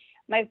 and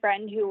my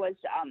friend who was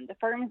the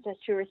pharmacist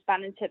who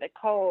responded to the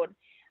code,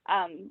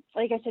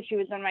 like I said, she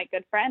was one of my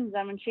good friends.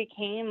 And when she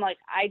came, like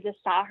I just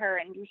saw her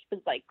and just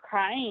was like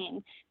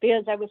crying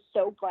because I was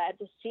so glad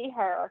to see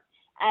her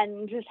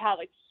and just had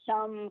like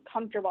some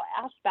comfortable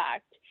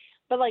aspect.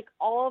 But like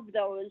all of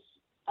those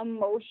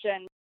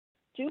emotions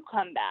do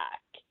come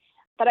back.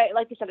 But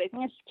like I said, I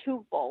think it's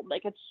twofold.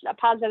 Like it's a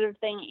positive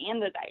thing and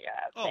a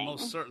negative thing. Oh,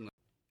 most certainly.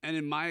 And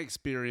in my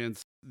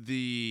experience,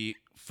 the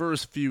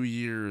first few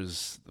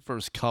years, the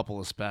first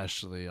couple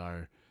especially,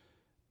 are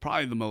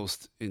probably the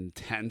most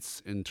intense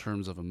in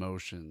terms of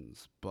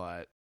emotions.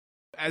 But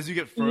as you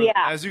get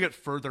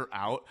further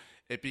out,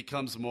 it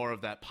becomes more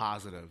of that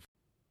positive,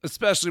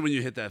 especially when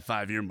you hit that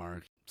 5-year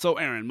mark. So,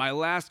 Erin, my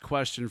last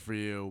question for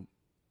you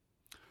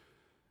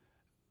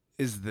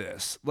is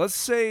this. Let's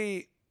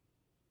say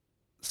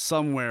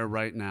somewhere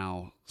right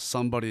now,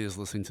 somebody is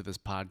listening to this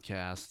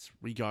podcast,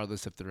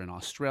 regardless if they're in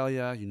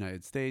Australia,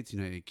 United States,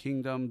 United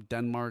Kingdom,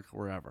 Denmark,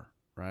 wherever,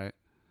 right?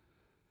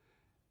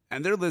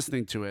 And they're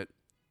listening to it,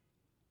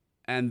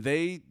 and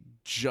they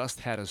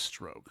just had a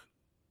stroke.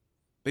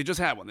 They just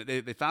had one.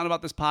 They found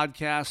about this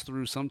podcast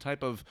through some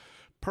type of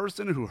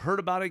person who heard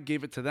about it,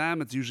 gave it to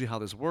them. It's usually how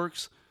this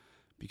works,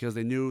 because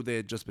they knew they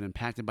had just been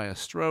impacted by a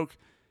stroke.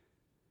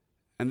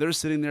 And they're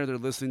sitting there, they're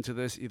listening to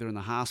this either in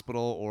the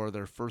hospital or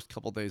their first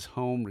couple days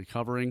home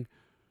recovering.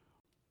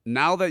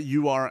 Now that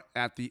you are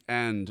at the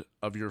end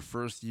of your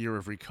first year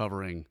of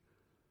recovering,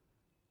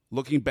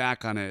 looking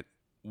back on it,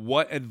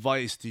 what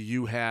advice do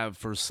you have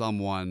for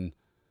someone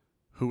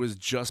who is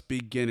just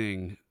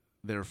beginning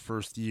their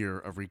first year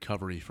of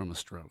recovery from a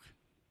stroke?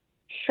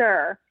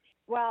 Sure.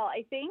 Well,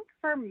 I think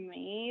for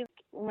me,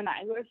 when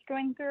I was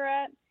going through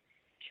it,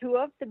 two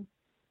of the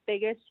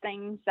biggest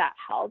things that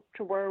helped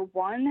were,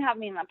 one,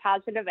 having a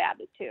positive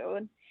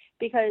attitude,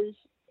 because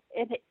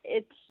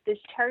it's this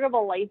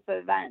terrible life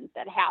event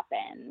that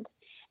happened.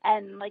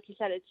 And like you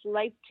said, it's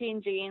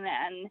life-changing,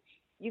 and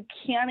you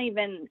can't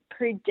even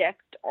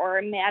predict or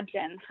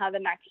imagine how the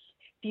next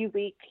few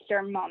weeks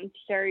or months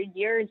or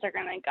years are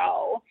going to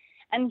go.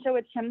 And so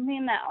it's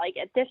something that, like,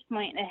 at this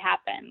point it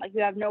happened. Like,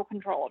 you have no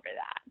control over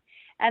that.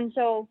 And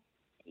so,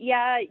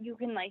 yeah, you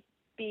can, like,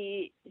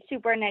 be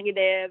super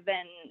negative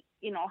and,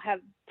 you know, have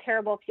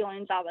terrible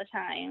feelings all the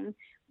time.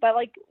 But,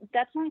 like,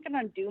 that's not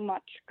going to do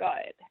much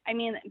good. I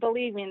mean,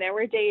 believe me, there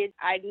were days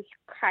I just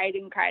cried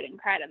and cried and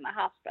cried in the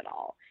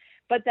hospital.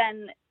 But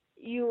then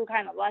you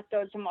kind of let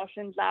those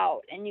emotions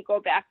out and you go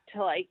back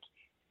to, like,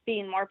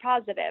 being more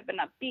positive and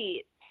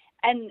upbeat.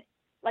 And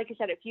like I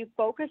said, if you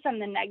focus on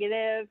the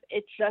negative,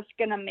 it's just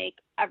going to make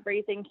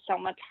everything so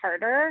much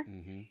harder.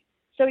 Mm-hmm.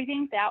 So I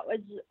think that was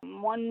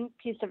one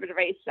piece of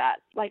advice that,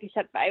 like I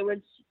said,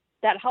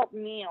 that helped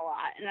me a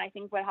lot, and I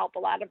think would help a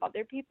lot of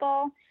other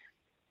people.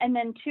 And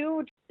then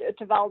two,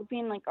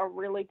 developing like a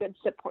really good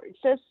support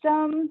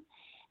system,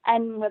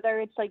 and whether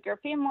it's like your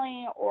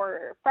family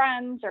or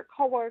friends or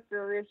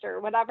coworkers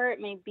or whatever it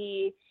may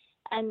be,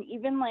 and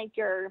even like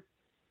your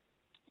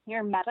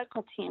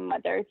medical team,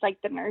 whether it's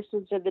like the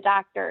nurses or the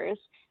doctors,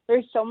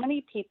 there's so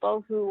many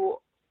people who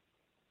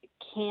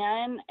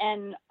can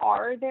and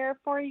are there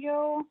for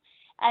you,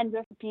 and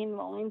just being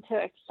willing to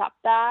accept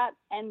that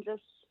and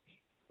just,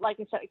 like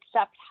I said,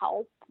 accept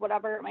help,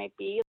 whatever it might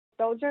be.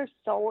 Those are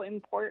so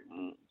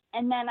important.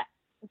 And then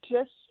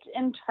just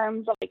in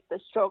terms of like the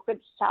stroke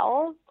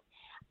itself,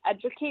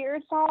 educate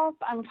yourself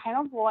on kind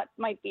of what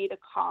might be to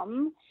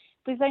come.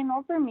 Because I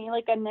know for me,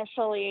 like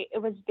initially,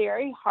 it was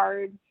very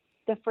hard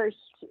the first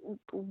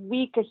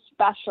week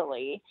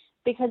especially,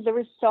 because there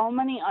were so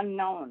many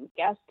unknowns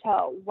as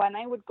to when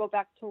I would go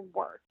back to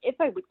work, if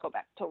I would go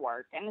back to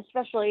work, and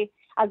especially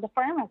as a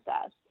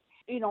pharmacist.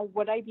 You know,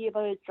 would I be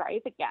able to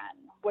drive again?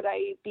 Would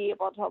I be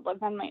able to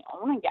live on my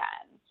own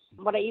again?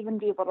 Would I even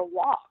be able to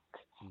walk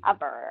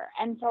ever?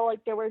 And so,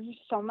 like, there were just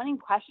so many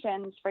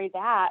questions for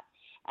that.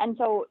 And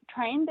so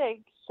trying to,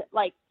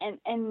 like,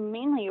 and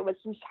mainly it was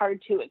just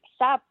hard to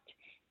accept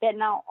that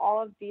now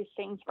all of these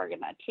things were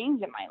going to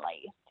change in my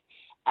life.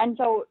 And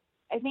so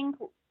I think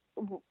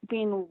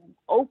being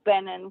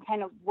open and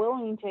kind of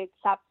willing to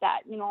accept that,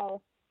 you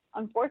know,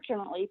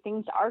 unfortunately,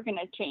 things are going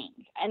to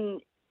change.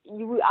 And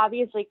you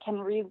obviously can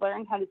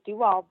relearn how to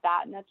do all of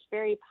that, and that's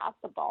very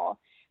possible.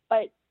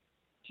 But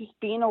just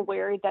being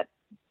aware that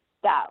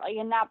like,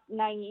 and not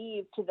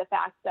naive to the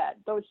fact that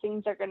those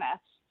things are going to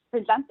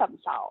present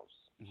themselves.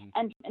 Mm-hmm.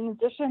 And in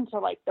addition to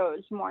like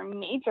those more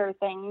major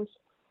things,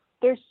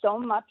 there's so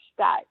much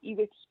that you've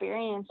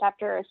experienced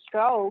after a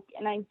stroke,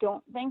 and I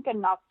don't think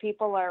enough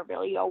people are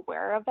really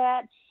aware of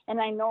it. And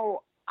I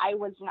know I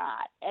was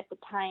not at the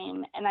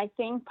time. And I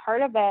think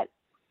part of it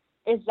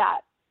is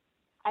that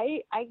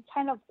I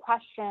kind of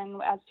question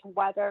as to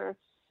whether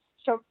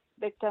stroke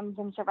victims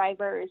and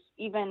survivors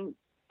even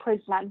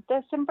present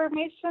this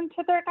information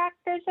to their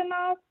doctors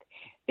enough,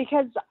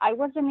 because I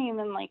wasn't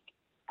even like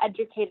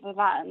educated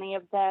on any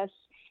of this.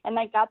 And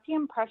I got the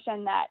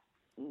impression that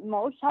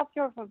most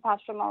healthcare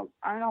professionals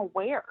aren't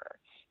aware,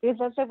 because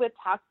as I would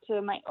talk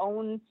to my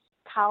own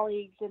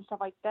colleagues and stuff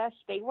like this,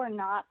 they were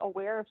not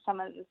aware of some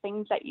of the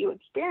things that you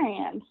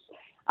experience.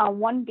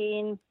 One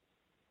being,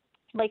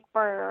 like,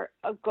 for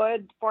a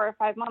good 4 or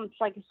 5 months,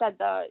 like I said,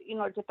 the, you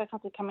know,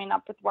 difficulty coming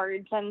up with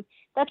words, and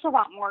that's a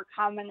lot more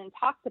common and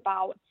talked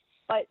about.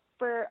 But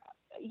for,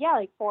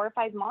 like 4 or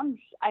 5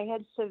 months, I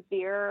had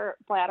severe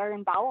bladder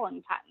and bowel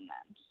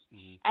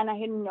incontinence, and I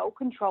had no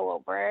control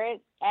over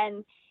it.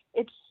 And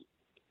it's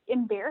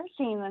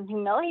embarrassing and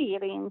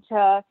humiliating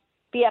to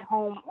be at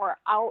home or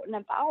out and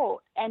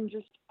about and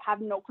just have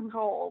no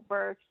control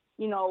over,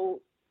 you know,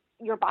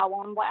 your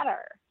bowel and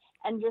bladder.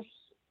 And just,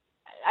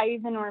 I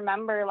even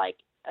remember, like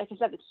I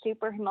said, it's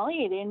super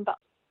humiliating, but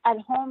at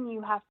home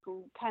you have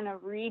to kind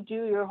of redo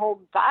your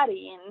whole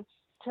body and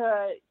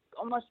to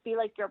almost be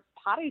like you're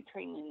potty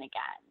training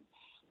again.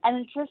 And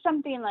it's just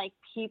something like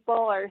people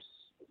are,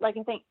 like,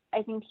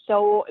 I think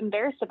so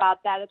embarrassed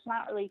about that. It's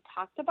not really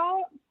talked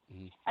about.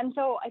 Mm-hmm. And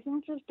so I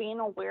think just being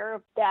aware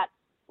of that,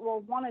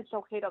 well, one, it's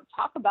okay to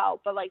talk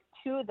about, but like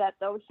two, that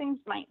those things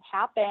might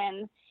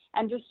happen,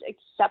 and just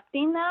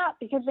accepting that,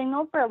 because I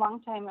know for a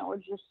long time it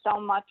was just so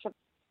much of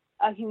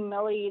a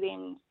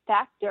humiliating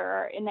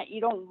factor in that you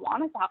don't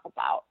want to talk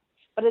about,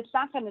 but it's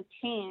not going to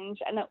change,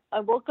 and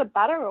it will get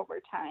better over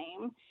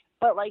time.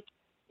 But like,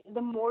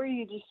 the more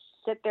you just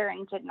sit there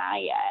and deny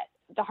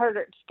it, the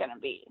harder it's going to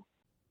be.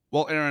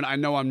 Well, Erin, I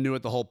know I'm new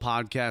at the whole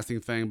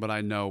podcasting thing, but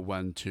I know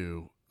when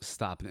to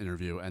stop an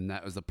interview, and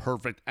that was the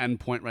perfect end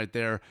point right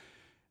there.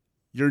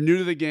 You're new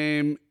to the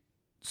game,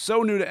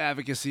 so new to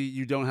advocacy,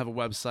 you don't have a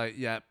website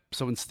yet.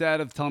 So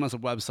instead of telling us a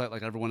website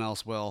like everyone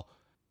else will,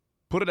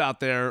 put it out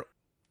there.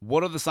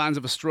 What are the signs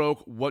of a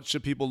stroke? What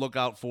should people look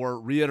out for?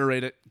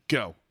 Reiterate it.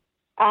 Go.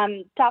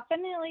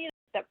 Definitely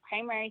the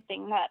primary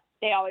thing that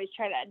they always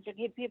try to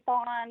educate people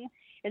on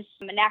is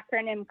an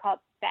acronym called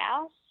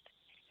FAST.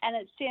 and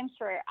it stands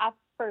for F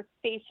for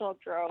facial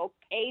droop,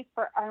 A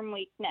for arm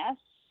weakness,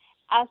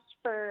 S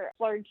for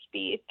slurred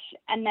speech,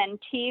 and then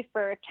T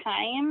for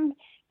time,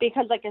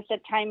 because like I said,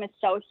 time is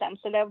so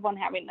sensitive when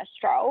having a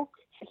stroke.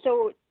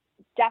 So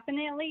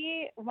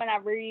definitely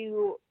whenever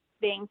you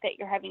think that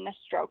you're having a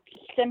stroke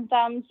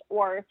symptoms,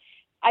 or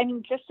I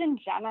mean just in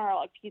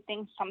general, if you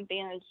think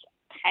something is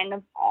kind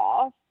of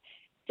off,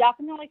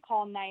 definitely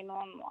call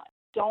 911.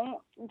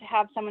 Don't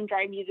have someone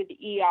drive you to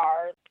the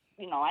ER,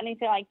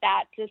 anything like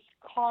that. Just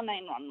call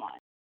 911.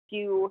 If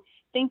you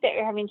think that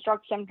you're having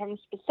stroke symptoms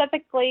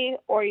specifically,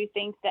 or you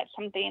think that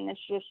something is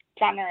just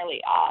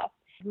generally off,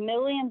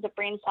 millions of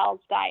brain cells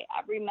die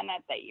every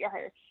minute that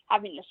you're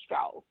having a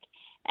stroke.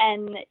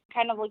 And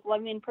kind of like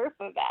living proof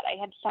of that. I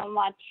had so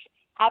much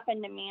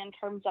happen to me in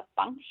terms of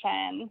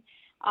function,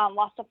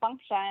 loss of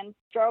function.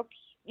 Strokes,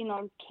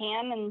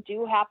 can and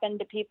do happen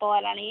to people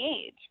at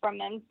any age, from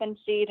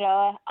infancy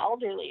to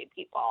elderly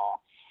people.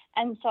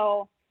 And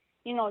so,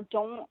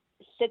 don't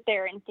sit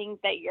there and think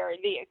that you're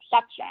the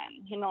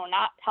exception.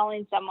 Not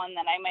telling someone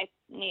that I might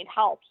need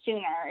help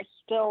sooner is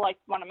still like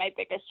one of my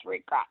biggest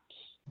regrets.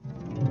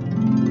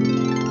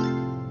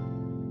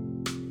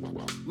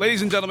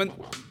 Ladies and gentlemen,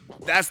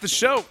 that's the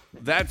show.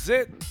 That's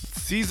it.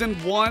 Season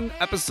 1,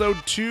 Episode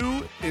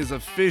 2 is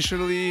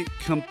officially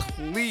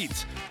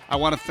complete. I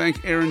want to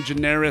thank Erin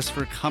Gianaras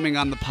for coming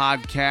on the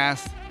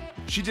podcast.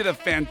 She did a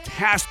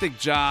fantastic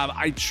job.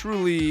 I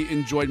truly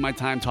enjoyed my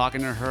time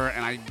talking to her,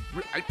 and I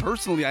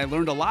personally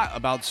learned a lot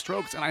about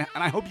strokes, and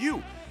I hope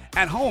you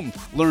at home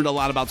learned a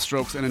lot about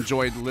strokes and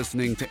enjoyed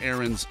listening to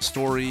Erin's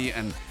story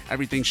and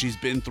everything she's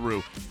been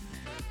through.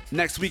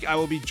 Next week, I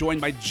will be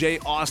joined by Jay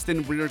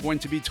Austin. We are going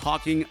to be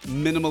talking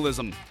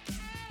minimalism.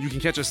 You can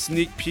catch a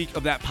sneak peek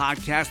of that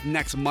podcast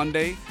next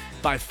Monday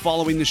by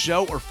following the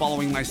show or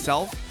following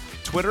myself.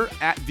 Twitter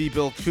at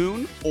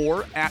TheBillCoon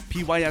or at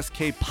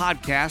PYSK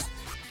Podcast.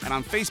 And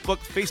on Facebook,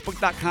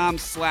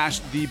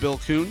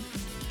 facebook.com/TheBillCoon.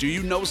 Do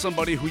you know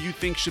somebody who you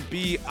think should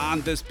be on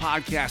this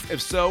podcast?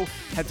 If so,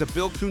 head to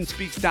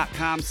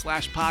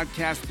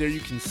BillCoonSpeaks.com/podcast. There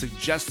you can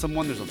suggest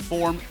someone. There's a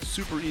form,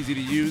 super easy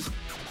to use.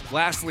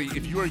 Lastly,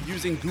 if you are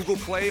using Google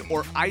Play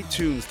or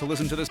iTunes to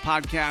listen to this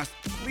podcast,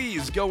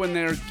 please go in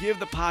there, give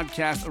the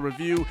podcast a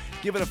review,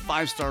 give it a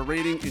 5-star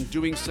rating. In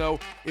doing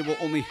so, it will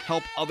only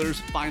help others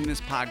find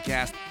this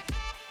podcast.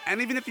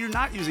 And even if you're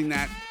not using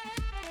that,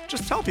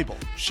 just tell people.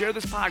 Share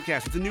this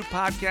podcast. It's a new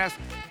podcast.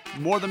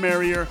 More the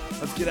merrier.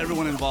 Let's get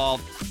everyone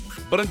involved.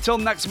 But until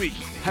next week,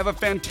 have a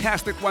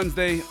fantastic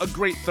Wednesday, a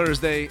great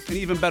Thursday, an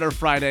even better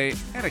Friday,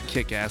 and a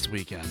kick-ass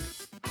weekend.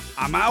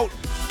 I'm out.